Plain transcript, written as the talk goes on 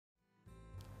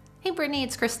Hey Brittany,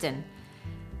 it's Kristen.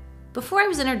 Before I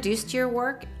was introduced to your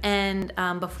work and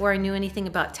before I knew anything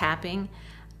about tapping,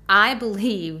 I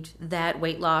believed that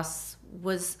weight loss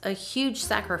was a huge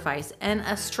sacrifice and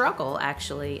a struggle,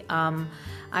 actually.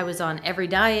 I was on every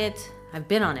diet. I've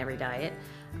been on every diet.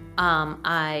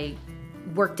 I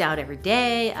worked out every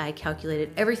day. I calculated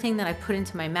everything that I put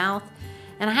into my mouth.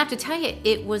 And I have to tell you,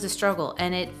 it was a struggle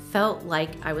and it felt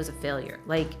like I was a failure.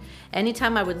 Like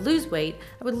anytime I would lose weight,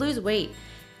 I would lose weight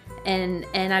and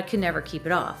I could never keep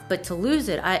it off. But to lose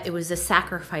it, it was a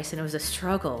sacrifice and it was a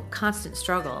struggle, constant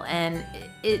struggle. And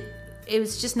it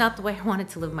was just not the way I wanted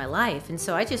to live my life. And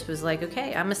so I just was like,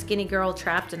 okay, I'm a skinny girl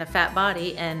trapped in a fat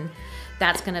body and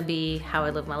that's gonna be how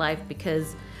I live my life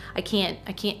because I can't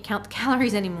count the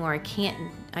calories anymore. I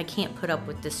can't put up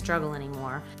with this struggle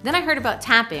anymore. Then I heard about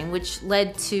tapping, which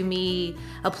led to me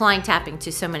applying tapping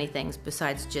to so many things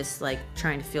besides just like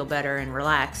trying to feel better and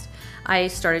relaxed. I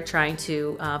started trying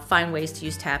to find ways to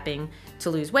use tapping to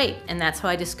lose weight, and that's how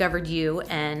I discovered you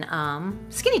and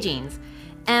skinny jeans.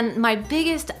 And my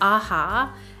biggest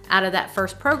aha out of that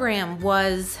first program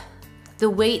was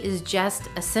the weight is just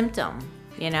a symptom,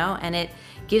 you know, and it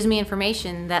gives me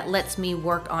information that lets me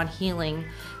work on healing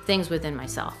things within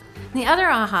myself. The other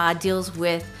aha deals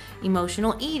with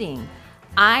emotional eating.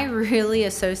 I really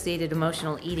associated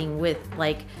emotional eating with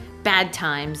like bad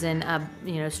times and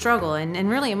struggle, and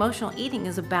really emotional eating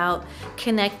is about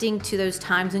connecting to those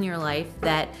times in your life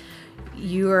that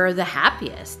you're the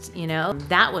happiest, you know.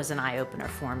 That was an eye-opener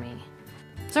for me.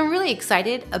 So I'm really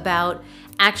excited about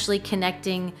actually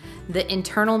connecting the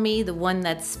internal me, the one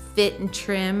that's fit and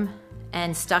trim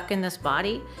and stuck in this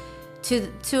body,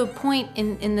 to a point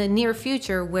in the near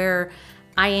future where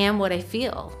I am what I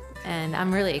feel. And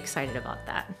I'm really excited about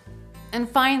that. And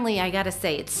finally, I gotta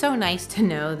say, it's so nice to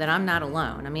know that I'm not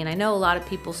alone. I mean, I know a lot of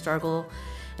people struggle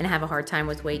and have a hard time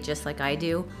with weight just like I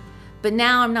do, but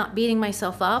now I'm not beating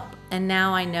myself up, and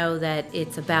now I know that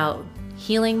it's about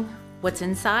healing what's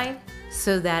inside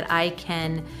so that I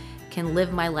can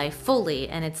live my life fully,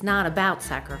 and it's not about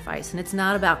sacrifice, and it's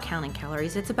not about counting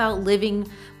calories, it's about living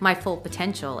my full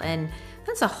potential. And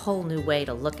that's a whole new way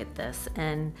to look at this,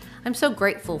 and I'm so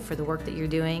grateful for the work that you're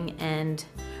doing and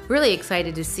really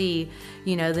excited to see,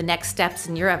 you know, the next steps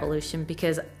in your evolution,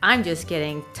 because I'm just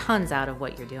getting tons out of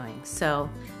what you're doing. So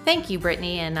thank you,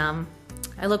 Brittany, and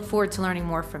I look forward to learning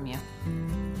more from you.